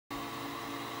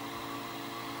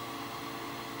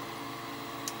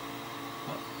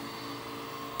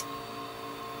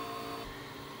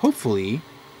hopefully,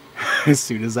 as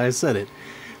soon as I said it,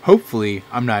 hopefully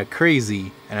I'm not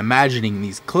crazy and imagining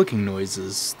these clicking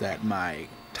noises that my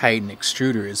Titan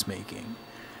extruder is making.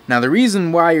 Now the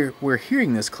reason why we're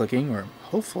hearing this clicking, or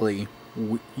hopefully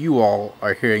you all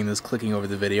are hearing this clicking over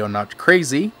the video, not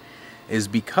crazy, is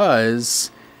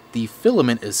because the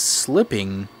filament is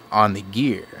slipping on the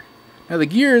gear. Now the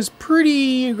gear is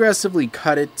pretty aggressively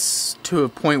cut. It's to a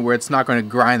point where it's not going to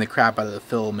grind the crap out of the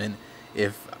filament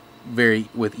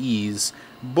with ease.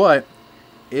 But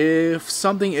if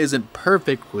something isn't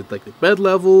perfect with like the bed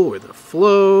level or the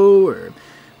flow or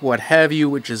what have you,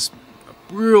 which is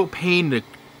a real pain to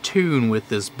tune with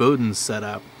this Bowden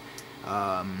setup,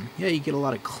 yeah, you get a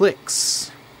lot of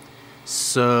clicks.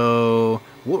 So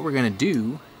what we're gonna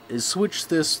do is switch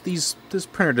this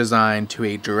printer design to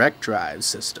a direct drive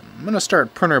system. I'm gonna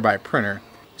start printer by printer.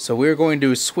 So we're going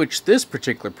to switch this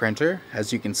particular printer.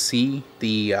 As you can see,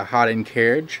 the hot end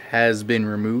carriage has been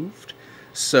removed.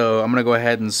 So I'm gonna go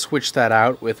ahead and switch that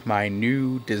out with my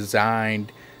new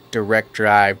designed direct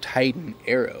drive Titan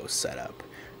Aero setup.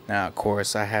 Now, of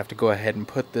course, I have to go ahead and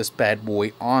put this bad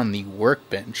boy on the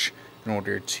workbench in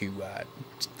order to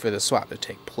for the swap to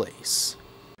take place.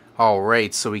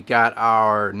 Alright, so we got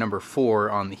our number 4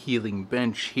 on the healing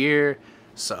bench here.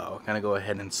 So I'm gonna go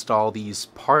ahead and install these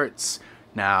parts.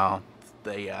 Now,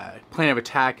 the plan of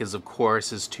attack is, of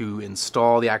course, to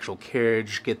install the actual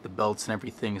carriage, get the belts and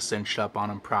everything cinched up on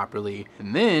them properly.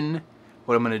 And then,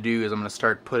 what I'm gonna do is I'm gonna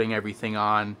start putting everything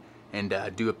on and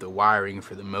do up the wiring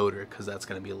for the motor, because that's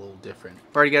going to be a little different.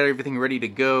 I've already got everything ready to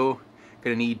go.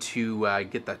 Going to need to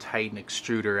get the Titan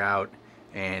extruder out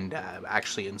and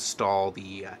actually install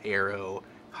the Aero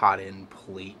hot end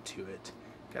plate to it.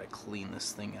 Got to clean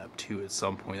this thing up too at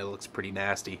some point. It looks pretty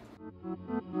nasty.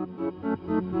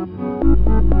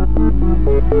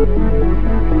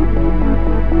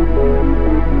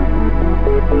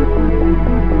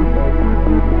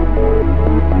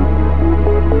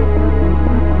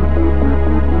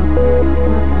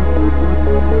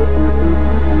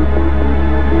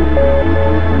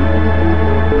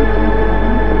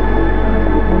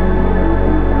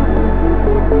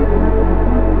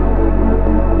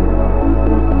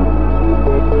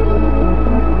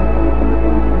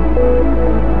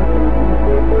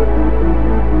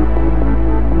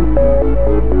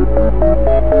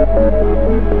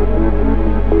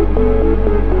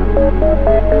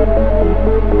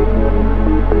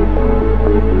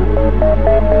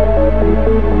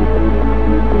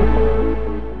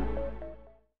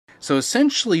 So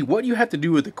essentially what you have to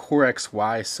do with the Core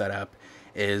XY setup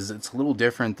is it's a little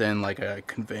different than like a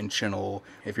conventional,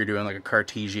 if you're doing like a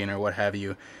Cartesian or what have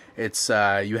you. It's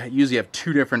you usually have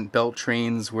 2 different belt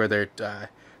trains where they're, of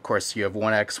course you have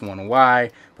one X, one Y,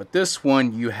 but this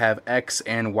one you have X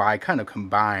and Y kind of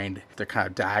combined. They're kind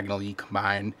of diagonally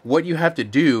combined. What you have to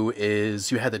do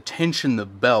is you have to tension the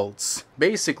belts.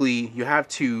 Basically you have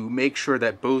to make sure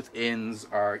that both ends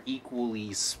are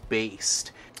equally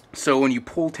spaced. So when you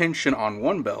pull tension on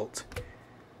one belt,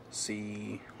 let's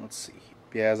see,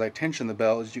 yeah, as I tension the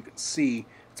belt, as you can see,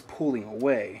 it's pulling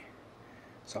away.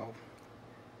 So,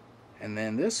 and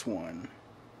then this one,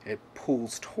 it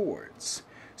pulls towards.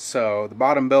 So the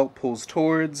bottom belt pulls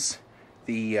towards,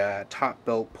 the top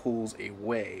belt pulls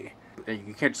away. And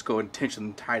you can't just go and tension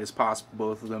them tight as possible,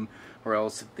 both of them, or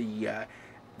else the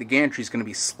gantry is going to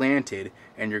be slanted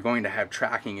and you're going to have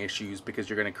tracking issues because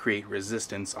you're going to create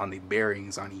resistance on the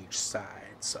bearings on each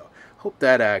side. So hope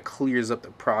that clears up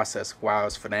the process while I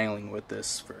was finagling with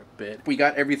this for a bit. We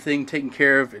got everything taken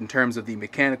care of in terms of the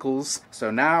mechanicals.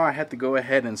 So now I have to go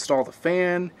ahead and install the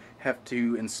fan, have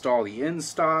to install the end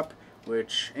stop,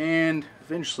 and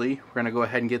eventually we're going to go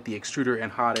ahead and get the extruder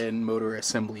and hot end motor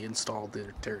assembly installed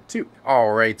there too.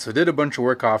 Alright, so did a bunch of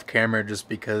work off camera just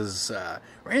because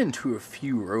ran into a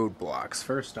few roadblocks.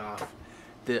 First off,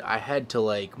 I had to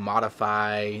like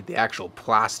modify the actual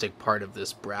plastic part of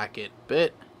this bracket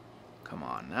bit. Come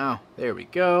on now, there we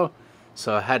go.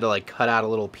 So I had to like cut out a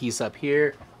little piece up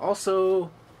here. Also,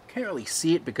 can't really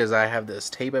see it because I have this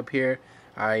tape up here.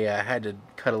 I had to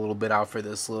cut a little bit out for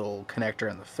this little connector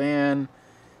in the fan,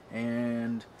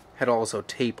 and had to also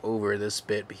tape over this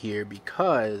bit here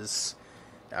because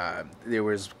there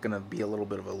was going to be a little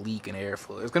bit of a leak in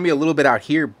airflow. There's going to be a little bit out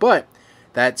here, but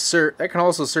that can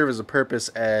also serve as a purpose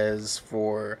as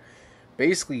for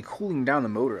basically cooling down the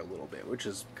motor a little bit, which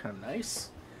is kind of nice.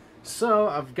 So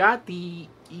I've got the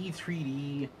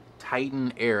E3D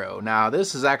Titan Aero. Now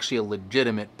this is actually a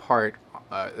legitimate part.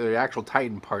 The actual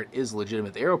Titan part is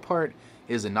legitimate. The Aero part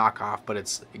is a knockoff, but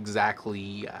it's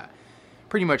exactly,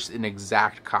 pretty much an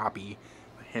exact copy.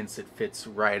 Hence, it fits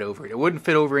right over it. It wouldn't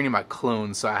fit over any of my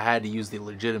clones, so I had to use the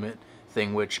legitimate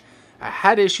thing, which I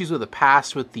had issues with the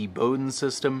past with the Bowden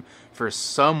system. For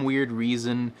some weird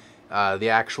reason, the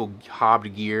actual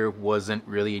hobbed gear wasn't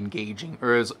really engaging,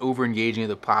 or it was over engaging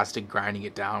the plastic, grinding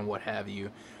it down, what have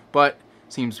you. But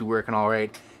seems to be working all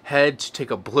right. Had to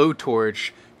take a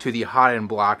blowtorch to the hot end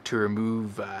block to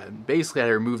remove, basically I had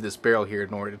to remove this barrel here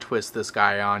in order to twist this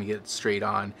guy on, get it straight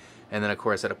on. And then of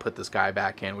course I had to put this guy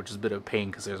back in, which is a bit of a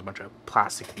pain because there's a bunch of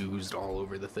plastic oozed all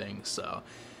over the thing. So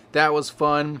that was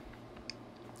fun.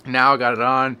 Now I got it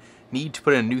on. Need to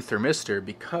put in a new thermistor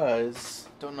because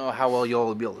don't know how well y'all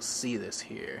will be able to see this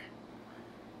here.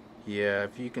 Yeah,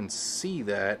 if you can see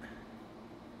that,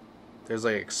 there's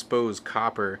like exposed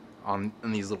copper on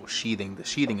these little sheathing. The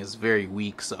sheathing is very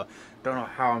weak, so don't know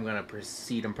how I'm gonna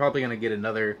proceed. I'm probably gonna get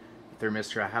another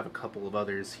thermistor. I have a couple of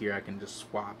others here I can just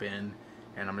swap in,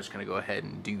 and I'm just gonna go ahead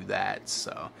and do that.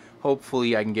 So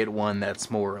hopefully I can get one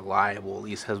that's more reliable, at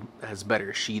least has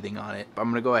better sheathing on it. But I'm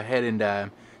gonna go ahead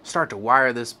and start to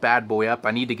wire this bad boy up.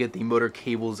 I need to get the motor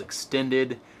cables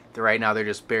extended. Right now they're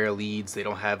just bare leads. They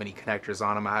don't have any connectors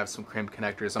on them. I have some crimp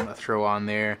connectors I'm going to throw on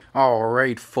there.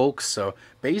 Alright folks, so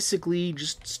basically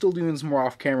just still doing some more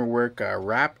off-camera work.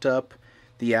 Wrapped up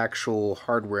the actual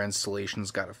hardware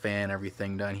installations. Got a fan,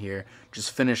 everything done here.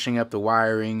 Just finishing up the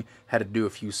wiring. Had to do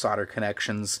a few solder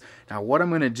connections. Now what I'm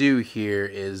going to do here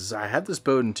is I have this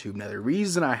Bowden tube. Now the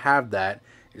reason I have that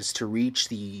is to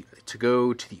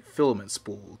go to the filament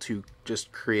spool to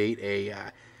just create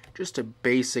a just a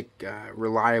basic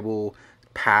reliable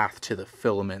path to the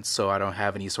filament, so I don't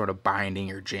have any sort of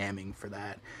binding or jamming for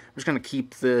that. I'm just going to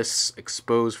keep this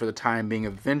exposed for the time being.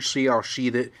 Eventually I'll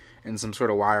sheath it in some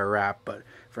sort of wire wrap, but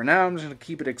for now I'm just going to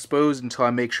keep it exposed until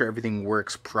I make sure everything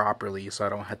works properly, so I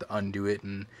don't have to undo it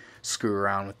and screw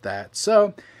around with that.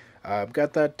 So I've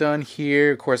got that done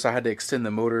here. Of course I had to extend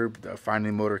the motor.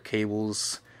 Finding motor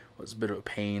cables was a bit of a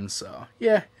pain, so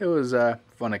yeah, it was a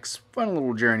fun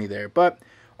little journey there. But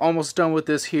almost done with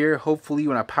this here. Hopefully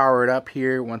when I power it up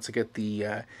here, once I get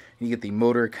the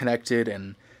motor connected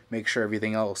and make sure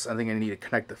everything else, I think I need to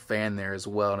connect the fan there as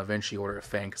well and eventually order a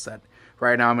fan, because that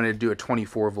right now I'm going to do a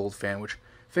 24 volt fan, which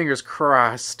fingers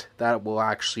crossed that will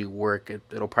actually work.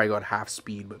 It'll probably go at half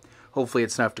speed, but hopefully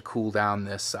it's enough to cool down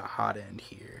this hot end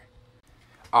here.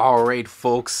 Alright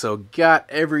folks, so got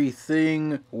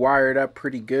everything wired up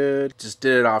pretty good. Just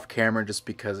did it off camera just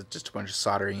because it's just a bunch of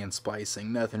soldering and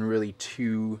splicing. Nothing really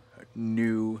too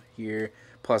new here.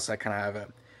 Plus I kind of have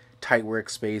a tight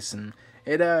workspace, and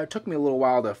it took me a little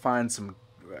while to find some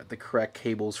the correct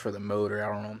cables for the motor. I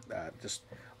don't know, just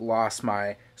lost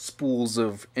my spools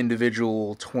of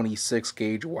individual 26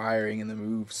 gauge wiring in the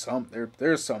move.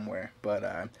 They're somewhere, but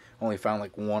I only found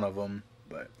like one of them.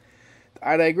 But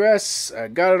I digress.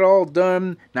 Got it all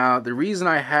done. Now, the reason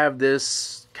I have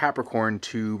this Capricorn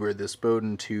tube, or this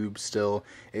Bowden tube still,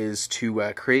 is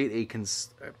to create a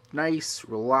nice,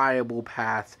 reliable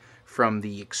path from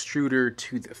the extruder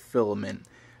to the filament.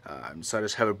 So I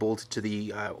just have it bolted to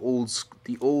the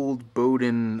old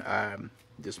Bowden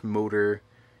this motor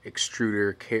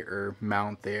extruder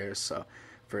mount there. So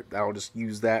I'll just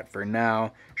use that for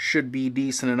now. Should be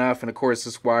decent enough, and of course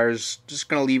this wire's just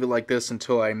gonna leave it like this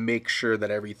until I make sure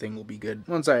that everything will be good.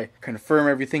 Once I confirm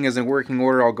everything is in working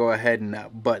order, I'll go ahead and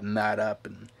button that up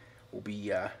and we'll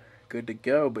be good to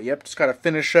go. But yep, just gotta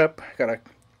finish up, gotta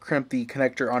crimp the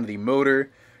connector onto the motor,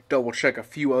 double check a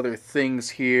few other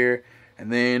things here,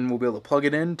 and then we'll be able to plug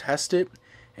it in, test it,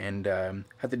 and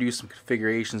have to do some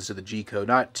configurations to the G-code.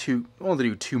 Not too, I won't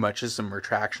do too much, just some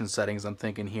retraction settings I'm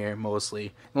thinking here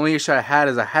mostly. The only issue I had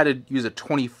is I had to use a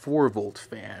 24 volt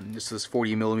fan. This is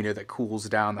 40 millimeter that cools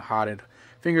down the hot end.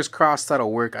 Fingers crossed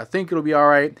that'll work. I think it'll be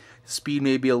alright. The speed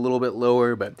may be a little bit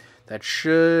lower, but that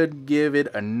should give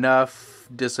it enough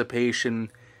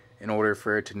dissipation in order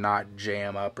for it to not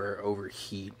jam up or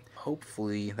overheat.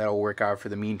 Hopefully that'll work out for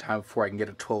the meantime before I can get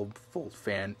a 12 volt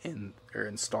fan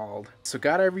installed. So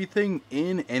got everything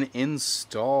in and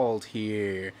installed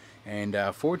here, and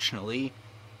fortunately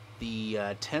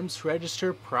the temps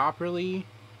register properly.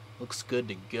 Looks good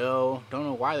to go. Don't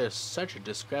know why there's such a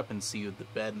discrepancy with the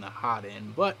bed and the hot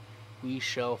end, but we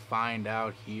shall find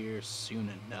out here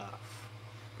soon enough.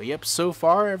 But yep, so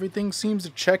far everything seems to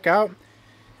check out.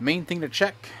 The main thing to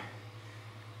check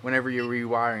whenever you're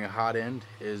rewiring a hot end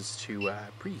is to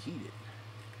preheat it.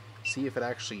 See if it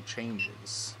actually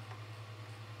changes.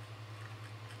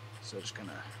 So just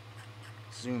gonna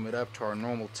zoom it up to our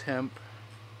normal temp.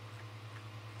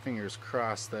 Fingers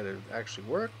crossed that it actually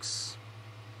works.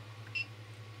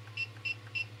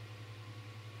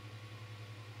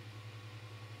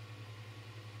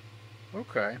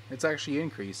 Okay, it's actually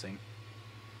increasing.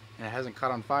 And it hasn't caught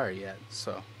on fire yet,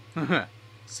 so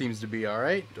seems to be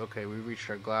alright. Okay, we reached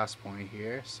our glass point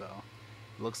here, so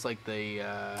it looks like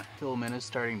the filament is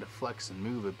starting to flex and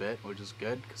move a bit, which is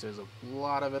good because there's a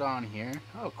lot of it on here.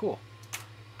 Oh, cool.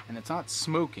 And it's not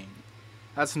smoking.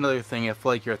 That's another thing. If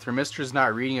like your thermistor is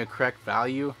not reading a correct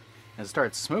value and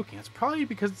starts smoking, it's probably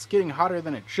because it's getting hotter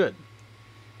than it should.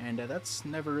 And that's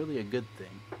never really a good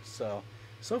thing.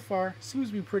 So far, seems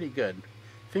to be pretty good.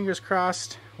 Fingers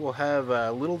crossed we'll have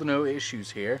little to no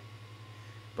issues here.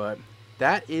 But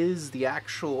that is the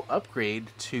actual upgrade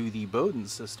to the Bowden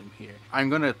system here. I'm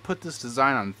going to put this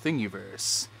design on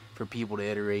Thingiverse for people to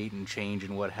iterate and change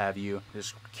and what have you.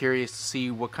 Just curious to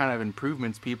see what kind of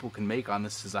improvements people can make on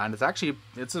this design.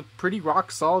 It's a pretty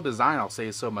rock solid design, I'll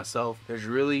say so myself. There's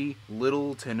really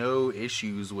little to no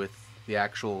issues with the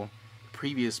actual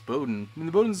previous Bowden. I mean,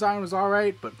 the Bowden design was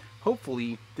alright, but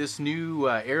hopefully this new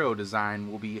Aero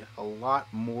design will be a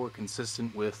lot more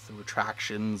consistent with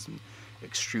retractions and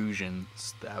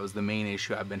extrusions. That was the main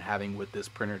issue I've been having with this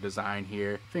printer design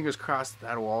here. Fingers crossed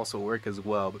that will also work as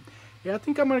well. But yeah, I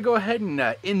think I'm going to go ahead and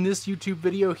end this YouTube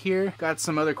video here. Got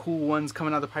some other cool ones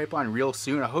coming out of the pipeline real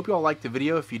soon. I hope you all liked the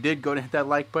video. If you did, go ahead and hit that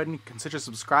like button, consider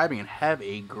subscribing, and have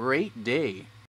a great day.